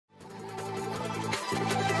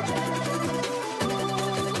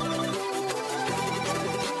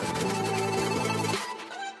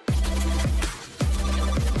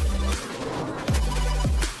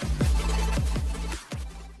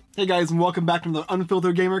Hey guys, and welcome back to the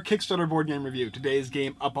Unfiltered Gamer Kickstarter board game review. Today's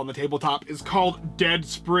game up on the tabletop is called Dead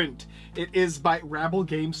Sprint. It is by Rabble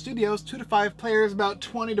Game Studios, 2 to 5 players, about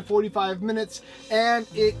 20 to 45 minutes, and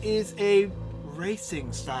it is a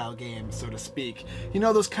racing style game, so to speak. You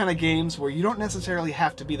know, those kind of games where you don't necessarily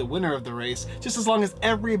have to be the winner of the race, just as long as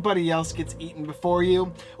everybody else gets eaten before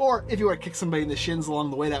you, or if you want to kick somebody in the shins along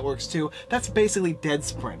the way, that works too. That's basically Dead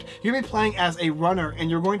Sprint. You're going to be playing as a runner, and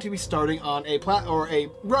you're going to be starting on a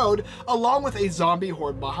road along with a zombie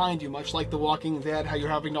horde behind you, much like The Walking Dead, how you're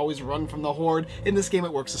having to always run from the horde. In this game,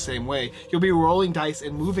 it works the same way. You'll be rolling dice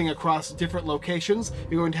and moving across different locations.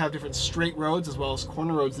 You're going to have different straight roads as well as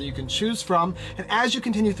corner roads that you can choose from. And as you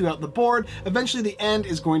continue throughout the board, eventually the end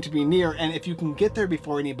is going to be near, and if you can get there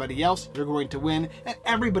before anybody else, you're going to win, and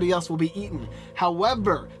everybody else will be eaten.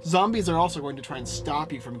 However, zombies are also going to try and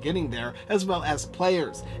stop you from getting there, as well as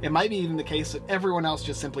players. It might be even the case that everyone else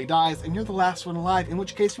just simply dies, and you're the last one alive, in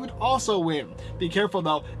which case you would also win. Be careful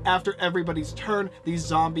though, after everybody's turn, the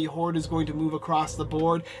zombie horde is going to move across the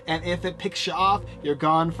board, and if it picks you off, you're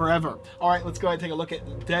gone forever. Alright, let's go ahead and take a look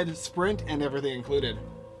at Dead Sprint and everything included.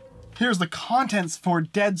 Here's the contents for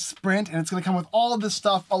Dead Sprint, and it's going to come with all of this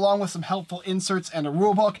stuff along with some helpful inserts and a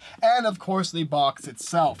rulebook, and of course the box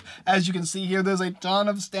itself. As you can see here, there's a ton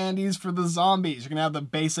of standees for the zombies. You're going to have the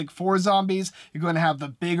basic 4 zombies, you're going to have the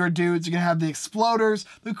bigger dudes, you're going to have the exploders,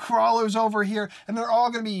 the crawlers over here, and they're all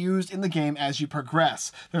going to be used in the game as you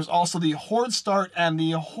progress. There's also the horde start and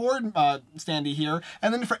the horde standee here,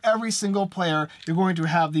 and then for every single player, you're going to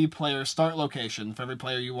have the player start location. For every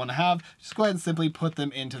player you want to have, just go ahead and simply put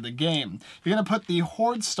them into the game. You're going to put the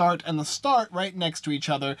horde start and the start right next to each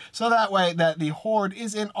other, so that way that the horde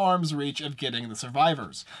is in arm's reach of getting the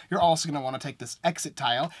survivors. You're also going to want to take this exit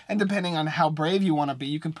tile, and depending on how brave you want to be,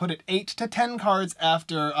 you can put it 8 to 10 cards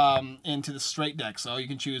after into the straight deck. So you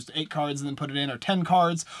can choose 8 cards and then put it in, or 10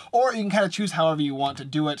 cards, or you can kind of choose however you want to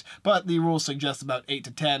do it, but the rules suggest about 8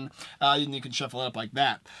 to 10, and you can shuffle it up like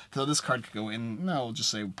that. So this card could go in, no, we'll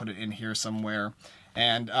just say put it in here somewhere.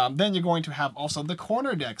 And then you're going to have also the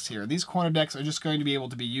corner decks here. These corner decks are just going to be able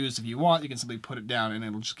to be used if you want. You can simply put it down and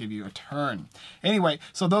it'll just give you a turn. Anyway,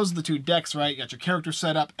 so those are the 2 decks, right? You got your character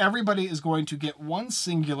set up. Everybody is going to get 1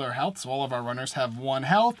 singular health, so all of our runners have 1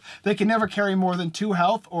 health. They can never carry more than 2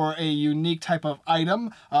 health or a unique type of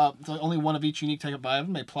item. So only 1 of each unique type of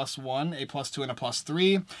item, a +1, a +2, and a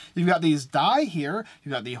 +3. You've got these die here.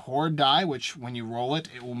 You've got the horde die, which when you roll it,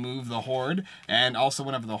 it will move the horde. And also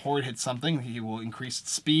whenever the horde hits something, he will increased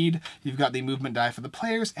speed. You've got the movement die for the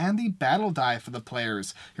players and the battle die for the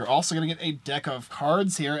players. You're also going to get a deck of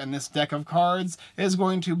cards here, and this deck of cards is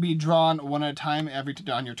going to be drawn 1 at a time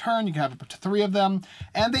on your turn. You can have up to 3 of them,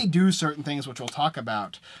 and they do certain things which we'll talk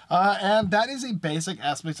about. And that is a basic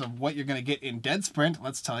aspect of what you're going to get in Dead Sprint.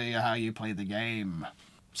 Let's tell you how you play the game.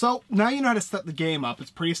 So now you know how to set the game up. It's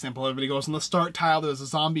pretty simple. Everybody goes on the start tile. There's a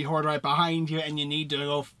zombie horde right behind you, and you need to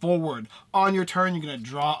go forward. On your turn, you're going to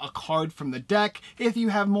draw a card from the deck. If you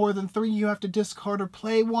have more than 3, you have to discard or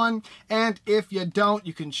play 1. And if you don't,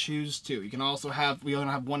 you can choose 2. You can also have, we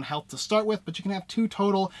only have 1 health to start with, but you can have 2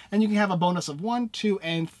 total, and you can have a bonus of 1, 2,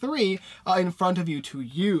 and 3 in front of you to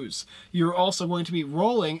use. You're also going to be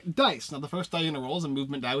rolling dice. Now the first die you're going to roll is a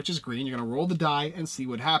movement die, which is green. You're going to roll the die and see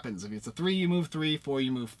what happens. If it's a 3, you move 3, 4,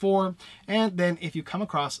 you move 4, and then if you come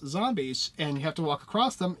across zombies and you have to walk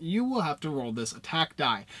across them, you will have to roll this attack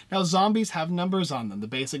die. Now zombies have numbers on them. The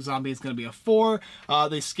basic zombie is going to be a 4,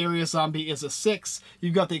 the scariest zombie is a 6,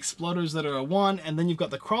 you've got the exploders that are a 1, and then you've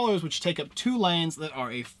got the crawlers which take up 2 lanes that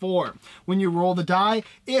are a 4. When you roll the die,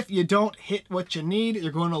 if you don't hit what you need,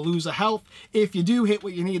 you're going to lose a health. If you do hit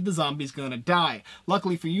what you need, the zombie's going to die.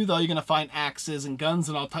 Luckily for you though, you're going to find axes and guns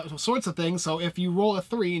and all sorts of things, so if you roll a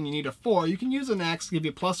 3 and you need a 4, you can use an axe to give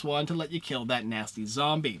you +1 to let you kill that nasty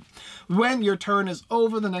zombie. When your turn is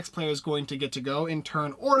over, the next player is going to get to go in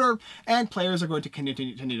turn order, and players are going to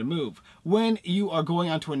continue to move. When you are going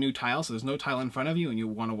onto a new tile, so there's no tile in front of you and you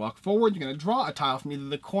want to walk forward, you're going to draw a tile from either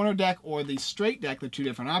the corner deck or the straight deck, the 2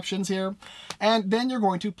 different options here, and then you're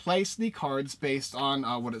going to place the cards based on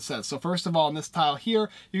what it says. So first of all, in this tile here,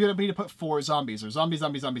 you're going to need to put 4 zombies. There's zombie,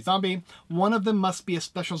 zombie, zombie, zombie. One of them must be a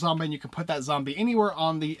special zombie, and you can put that zombie anywhere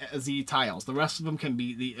on the Z tiles. The rest of them can be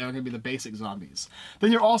are going to be the basic zombies.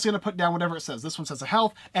 Then you're also going to put down whatever it says. This one says a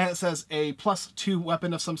health, and it says a +2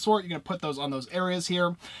 weapon of some sort. You're going to put those on those areas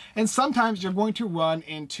here. And sometimes you're going to run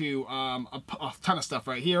into a ton of stuff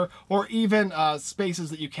right here, or even spaces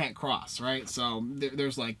that you can't cross, right? So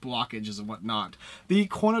there's like blockages and whatnot. The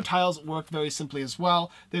corner tiles work very simply as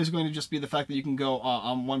well. There's going to just be the fact that you can go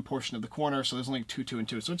on one portion of the corner, so there's only 2, 2, and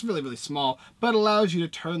 2. So it's really, really small, but allows you to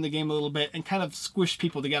turn the game a little bit and kind of squish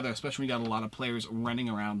people together, especially when you got a lot of players around running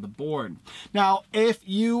around the board. Now, if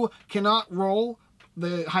you cannot roll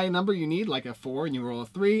the high number you need, like a 4, and you roll a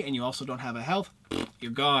 3, and you also don't have a health, you're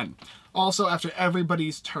gone. Also, after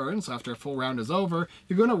everybody's turn, so after a full round is over,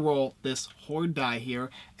 you're going to roll this horde die here,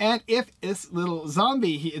 and if this little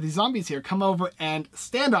zombie, these zombies here come over and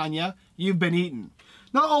stand on you, you've been eaten.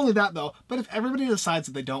 Not only that though, but if everybody decides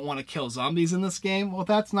that they don't want to kill zombies in this game, well,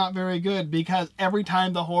 that's not very good, because every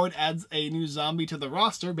time the horde adds a new zombie to the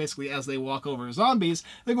roster, basically as they walk over zombies,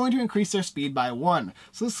 they're going to increase their speed by 1.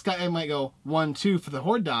 So this guy might go 1, 2 for the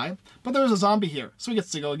horde die, but there's a zombie here, so he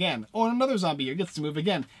gets to go again. Or another zombie here gets to move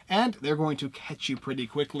again, and they're going to catch you pretty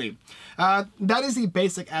quickly. That is the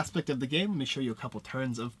basic aspect of the game. Let me show you a couple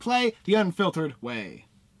turns of play the unfiltered way.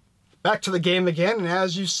 Back to the game again, and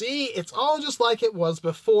as you see, it's all just like it was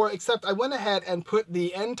before, except I went ahead and put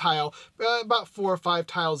the end tile about 4 or 5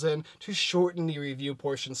 tiles in to shorten the review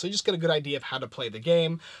portion, so you just get a good idea of how to play the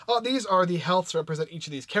game. These are the healths that represent each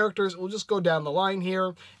of these characters. We'll just go down the line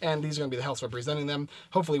here, and these are going to be the healths representing them.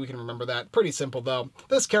 Hopefully we can remember that. Pretty simple though.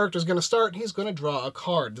 This character is going to start, he's going to draw a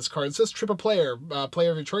card. This card says trip a player. Player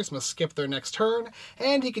of your choice must skip their next turn,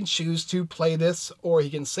 and he can choose to play this, or he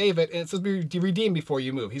can save it, and it says redeem before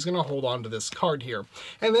you move. He's going to hold on to this card here,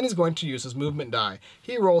 and then he's going to use his movement die.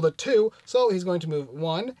 He rolled a 2, so he's going to move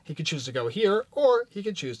 1. He could choose to go here, or he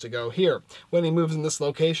could choose to go here. When he moves in this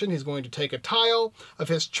location, he's going to take a tile of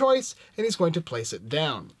his choice, and he's going to place it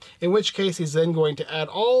down. In which case, he's then going to add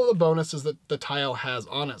all the bonuses that the tile has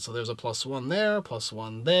on it. So there's a +1 there,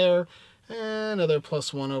 +1 there, and another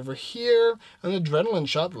 +1 over here, an adrenaline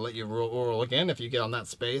shot to let you roll again if you get on that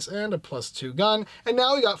space, and a +2 gun, and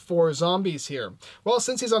now we got 4 zombies here. Well,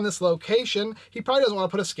 since he's on this location, he probably doesn't want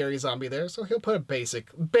to put a scary zombie there, so he'll put a basic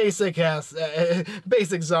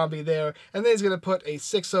zombie there, and then he's going to put a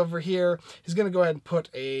 6 over here. He's going to go ahead and put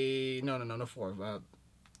a, no 4,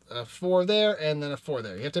 a 4 there, and then a 4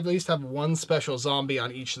 there. You have to at least have 1 special zombie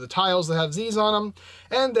on each of the tiles that have Z's on them,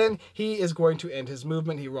 and then he is going to end his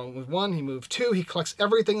movement. He moved 1, he moved 2, he collects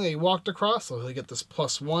everything that he walked across, so he'll get this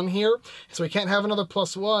 +1 here. So he can't have another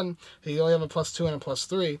 +1, he only have a +2 and a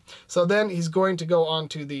 +3. So then he's going to go on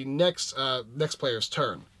to the next player's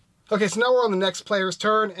turn. Okay, so now we're on the next player's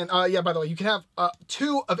turn, and yeah, by the way, you can have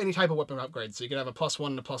 2 of any type of weapon upgrade. So you can have a +1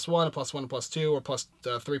 and a +1, a +1 and +2, or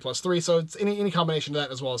 +3 +3. So it's any combination of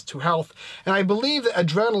that, as well as 2 health. And I believe that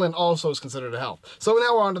adrenaline also is considered a health. So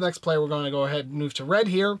now we're on to the next player. We're going to go ahead and move to red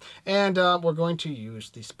here, and we're going to use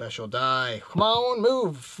the special die. Come on,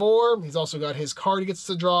 move 4. He's also got his card he gets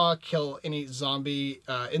to draw, kill any zombie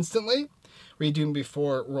instantly. Redeem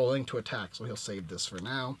before rolling to attack, so he'll save this for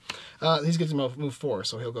now. He's going to move 4,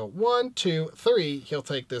 so he'll go 1, 2, 3. He'll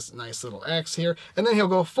take this nice little axe here, and then he'll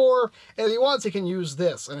go 4, and if he wants, he can use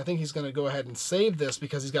this, and I think he's going to go ahead and save this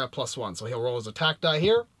because he's got a +1, so he'll roll his attack die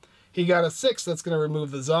here. He got a 6, that's going to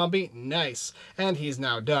remove the zombie. Nice. And he's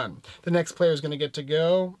now done. The next player is going to get to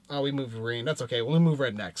go. Oh, we moved green. That's okay. We'll move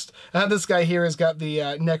red next. This guy here has got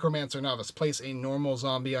the Necromancer Novice. Place a normal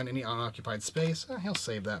zombie on any unoccupied space. He'll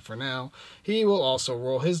save that for now. He will also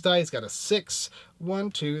roll his die. He's got a 6.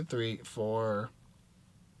 1, 2, 3, 4,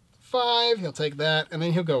 5. He'll take that, and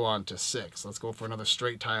then he'll go on to 6. Let's go for another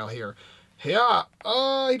straight tile here. Yeah,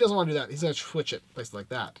 he doesn't want to do that. He's going to switch it, place it like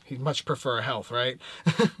that. He'd much prefer a health, right?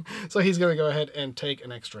 So he's going to go ahead and take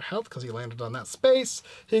an extra health because he landed on that space.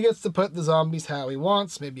 He gets to put the zombies how he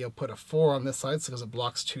wants. Maybe he'll put a 4 on this side because it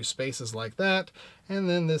blocks 2 spaces like that. And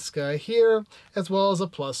then this guy here, as well as a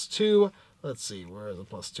 +2. Let's see, where is the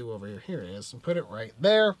 +2 over here? Here it is, and put it right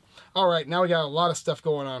there. All right, now we got a lot of stuff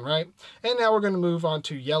going on, right? And now we're going to move on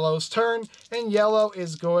to yellow's turn, and yellow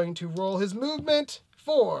is going to roll his movement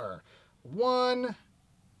 4. 1,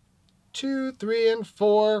 2, 3, and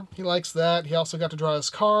 4. He likes that. He also got to draw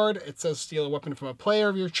his card. It says steal a weapon from a player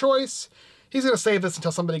of your choice. He's going to save this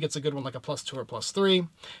until somebody gets a good one, like a +2 or +3.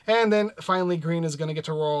 And then finally green is going to get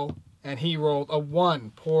to roll. And he rolled a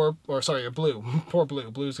 1. A blue. Poor blue.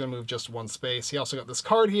 Blue's going to move just 1 space. He also got this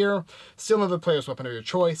card here. Steal another player's weapon of your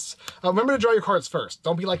choice. Remember to draw your cards first.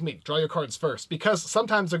 Don't be like me. Draw your cards first. Because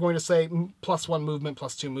sometimes they're going to say +1 movement,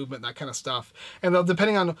 +2 movement, that kind of stuff. And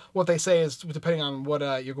depending on what they say is depending on what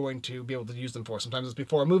you're going to be able to use them for. Sometimes it's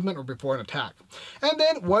before a movement or before an attack. And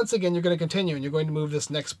then once again, you're going to continue and you're going to move this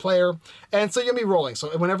next player. And so you're going to be rolling.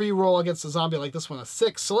 So whenever you roll against a zombie like this one, a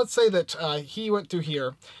 6. So let's say that he went through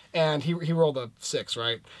here and he rolled a 6,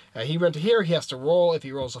 right? He went to here, he has to roll. If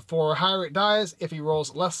he rolls a 4 or higher, it dies. If he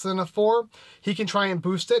rolls less than a 4, he can try and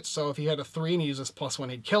boost it. So if he had a 3 and he uses +1,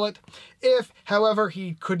 he'd kill it. If, however,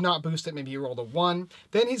 he could not boost it, maybe he rolled a 1,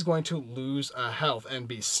 then he's going to lose a health and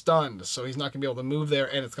be stunned. So he's not going to be able to move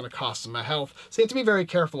there, and it's going to cost him a health. So you have to be very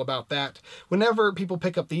careful about that. Whenever people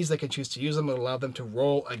pick up these, they can choose to use them. It'll allow them to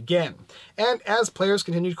roll again. And as players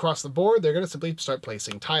continue to cross the board, they're going to simply start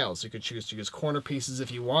placing tiles. You could choose to use corner pieces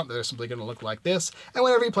if you want. They're simply going to look like this. And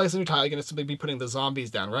whenever you place a new tile, you're going to simply be putting the zombies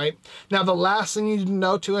down, right? Now, the last thing you need to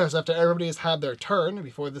know too is after everybody has had their turn,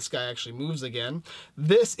 before this guy actually moves again,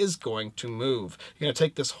 this is going to move. You're going to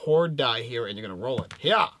take this horde die here and you're going to roll it.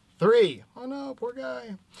 Yeah, 3. Oh no, poor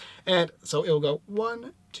guy. And so it'll go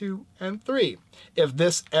 1, 2, and 3. If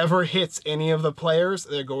this ever hits any of the players,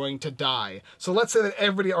 they're going to die. So let's say that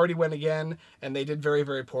everybody already went again and they did very,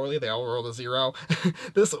 very poorly. They all rolled a 0.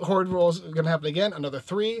 This horde roll is going to happen again. Another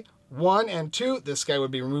 3. 1 and 2, this guy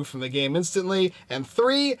would be removed from the game instantly. And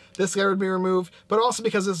 3, this guy would be removed. But also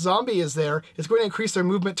because this zombie is there, it's going to increase their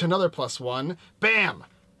movement to another +1. Bam!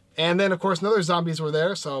 And then, of course, another zombies were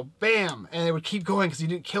there, so bam! And it would keep going because you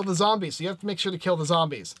didn't kill the zombies, so you have to make sure to kill the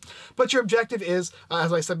zombies. But your objective is,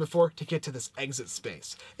 as I said before, to get to this exit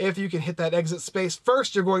space. If you can hit that exit space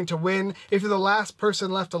first, you're going to win. If you're the last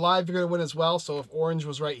person left alive, you're going to win as well. So if Orange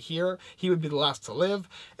was right here, he would be the last to live.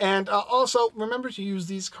 And also, remember to use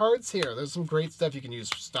these cards here. There's some great stuff you can use.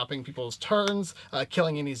 Stopping people's turns,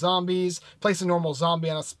 killing any zombies, place a normal zombie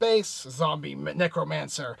on a space, zombie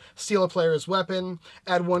necromancer, steal a player's weapon,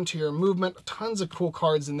 add 1 to your movement. Tons of cool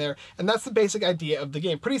cards in there, and that's the basic idea of the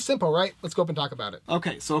game. Pretty simple, right? Let's go up and talk about it.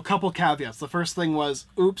 Okay, so a couple caveats. The first thing was,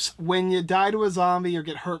 oops, when you die to a zombie or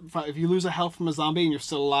get hurt, if you lose a health from a zombie and you're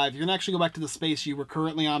still alive, you're gonna actually go back to the space you were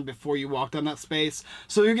currently on before you walked on that space.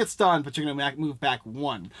 So you get stunned, but you're gonna move back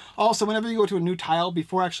 1. Also, whenever you go to a new tile,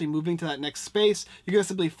 before actually moving to that next space, you're gonna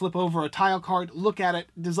simply flip over a tile card, look at it,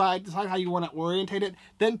 decide how you want to orientate it,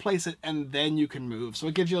 then place it, and then you can move. So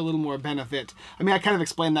it gives you a little more benefit. I mean, I kind of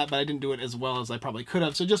explained that, but I didn't do it as well as I probably could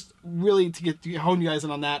have. So just really to hone you guys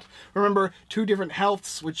in on that. Remember, 2 different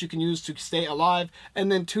healths, which you can use to stay alive, and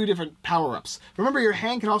then 2 different power-ups. Remember, your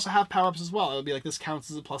hand can also have power-ups as well. It'll be like this counts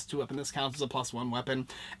as a +2 weapon, this counts as a +1 weapon.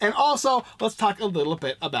 And also, let's talk a little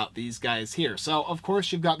bit about these guys here. So, of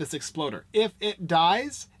course, you've got this exploder. If it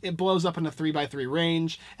dies, it blows up in a 3x3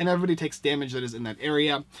 range, and everybody takes damage that is in that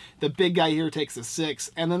area. The big guy here takes a 6,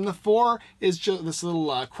 and then the 4 is just this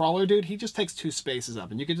little crawler dude. He just takes 2 spaces up,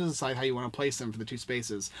 and you can just decide how you want to place them for the 2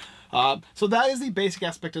 spaces. So that is the basic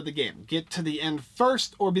aspect of the game. Get to the end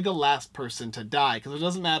first, or be the last person to die, because it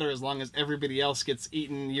doesn't matter as long as everybody else gets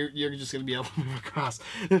eaten. You're just going to be able to move across.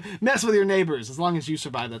 Mess with your neighbors. As long as you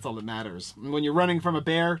survive, that's all that matters. When you're running from a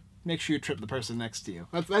bear, make sure you trip the person next to you.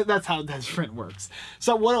 That's how Dead Sprint works.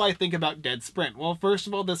 So what do I think about Dead Sprint? Well, first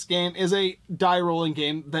of all, this game is a die rolling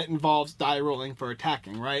game that involves die rolling for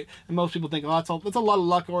attacking, right? And most people think, oh, that's a lot of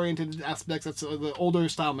luck-oriented aspects. That's the older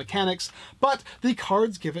style mechanics. But the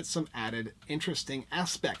cards give it some added interesting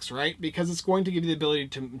aspects, right? Because it's going to give you the ability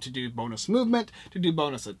to do bonus movement, to do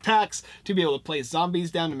bonus attacks, to be able to place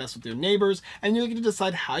zombies down and mess with your neighbors, and you get to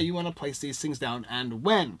decide how you want to place these things down and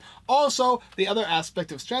when. Also, the other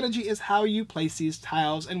aspect of strategy is how you place these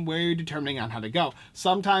tiles and where you're determining on how to go.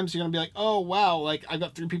 Sometimes you're gonna be like, oh wow, like I've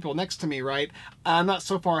got 3 people next to me, right? I'm not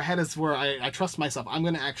so far ahead as where I trust myself. I'm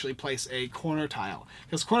gonna actually place a corner tile,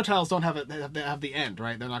 because corner tiles don't have the end,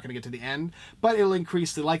 right? They're not gonna get to the end, but it'll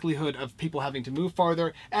increase the likelihood of people having to move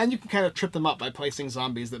farther, and you can kind of trip them up by placing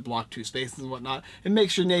zombies that block 2 spaces and whatnot. It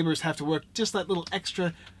makes your neighbors have to work just that little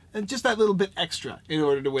extra, and just that little bit extra in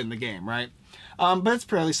order to win the game, right? But it's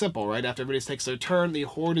fairly simple, right? After everybody takes their turn, the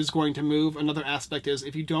horde is going to move. Another aspect is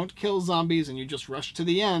if you don't kill zombies and you just rush to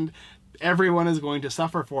the end, everyone is going to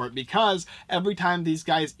suffer for it, because every time these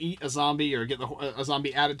guys eat a zombie or get a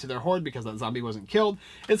zombie added to their horde because that zombie wasn't killed,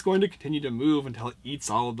 it's going to continue to move until it eats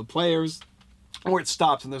all of the players, or it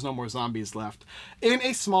stops and there's no more zombies left. In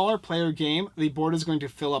a smaller player game, the board is going to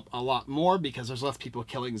fill up a lot more because there's less people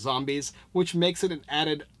killing zombies, which makes it an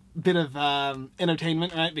added bit of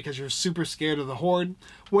entertainment, right? Because you're super scared of the horde.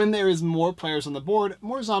 When there is more players on the board,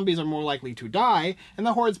 more zombies are more likely to die, and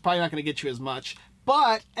the horde's probably not going to get you as much.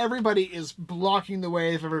 But everybody is blocking the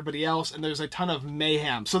way of everybody else, and there's a ton of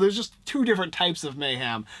mayhem. So there's just 2 different types of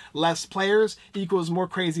mayhem. Less players equals more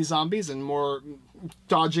crazy zombies and more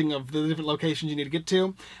dodging of the different locations you need to get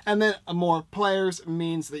to. And then more players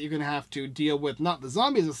means that you're going to have to deal with not the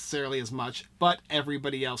zombies necessarily as much, but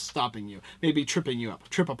everybody else stopping you, maybe tripping you up.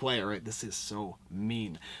 Trip a player, right? This is so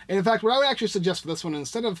mean. And in fact, what I would actually suggest for this one,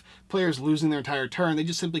 instead of players losing their entire turn, they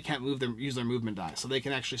just simply can't use their movement die. So they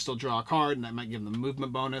can actually still draw a card, and that might give them a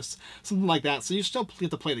movement bonus, something like that. So you still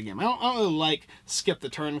get to play the game. I don't really like skip the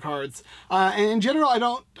turn cards. And in general, I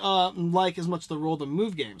don't like as much the roll to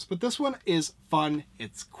move games, but this one is fun,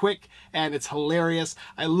 it's quick, and it's hilarious.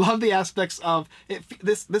 I love the aspects of it.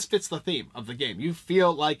 This fits the theme of the game. You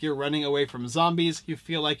feel like you're running away from zombies. You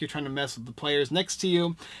feel like you're trying to mess with the players next to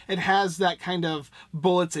you. It has that kind of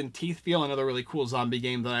bullets and teeth feel, another really cool zombie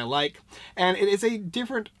game that I like. And it is a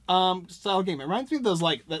different style game. It reminds me of those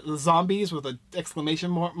like the zombies with the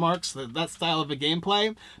exclamation marks, that style of a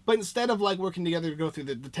gameplay. But instead of like working together to go through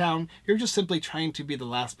the town, you're just simply trying to be the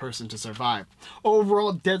last person to survive.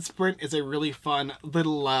 Overall, Dead Sprint is a really fun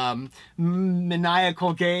little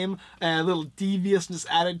maniacal game, a little deviousness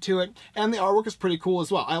added to it, and the artwork is pretty cool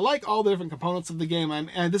as well. I like all the different components of the game,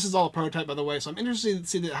 and this is all a prototype, by the way, so I'm interested to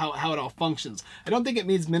see how it all functions. I don't think it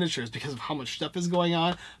needs miniatures because of how much stuff is going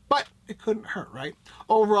on, but it couldn't hurt, right?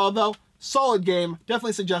 Overall, though, solid game.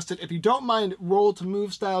 Definitely suggest it. If you don't mind roll to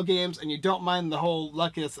move style games and you don't mind the whole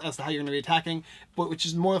luck as to how you're going to be attacking, but which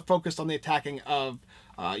is more focused on the attacking of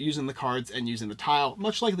using the cards and using the tile,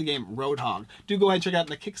 much like the game Roadhog. Do go ahead and check out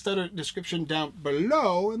the Kickstarter description down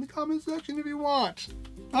below in the comment section if you want.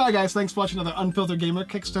 Alright guys, thanks for watching another Unfiltered Gamer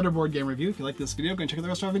Kickstarter board game review. If you like this video, go and check out the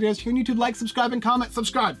rest of our videos here on YouTube. Like, subscribe, and comment.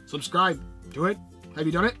 Subscribe! Subscribe! Do it! Have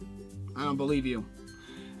you done it? I don't believe you.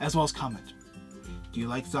 As well as comment. Do you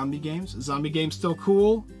like zombie games? Is zombie games still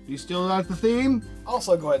cool? Do you still like the theme?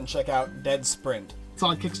 Also go ahead and check out Dead Sprint. It's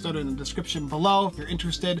on Kickstarter in the description below if you're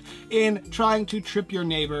interested in trying to trip your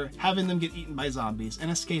neighbor, having them get eaten by zombies, and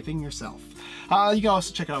escaping yourself. You can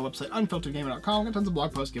also check out our website, unfilteredgamer.com. We've got tons of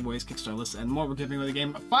blog posts, giveaways, Kickstarter lists, and more. We're giving away the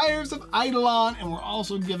game Fires of Eidolon, and we're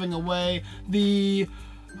also giving away the...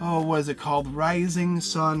 what is it called? Rising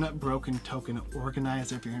Sun Broken Token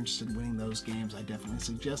Organizer. If you're interested in winning those games, I definitely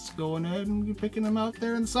suggest going ahead and picking them out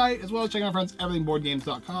there in the site, as well as checking out our friends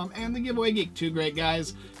everythingboardgames.com and the Giveaway Geek. Two great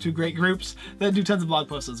guys, two great groups that do tons of blog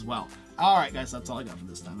posts as well. Alright guys, that's all I got for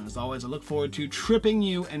this time, and as always, I look forward to tripping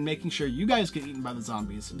you and making sure you guys get eaten by the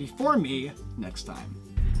zombies before me next time.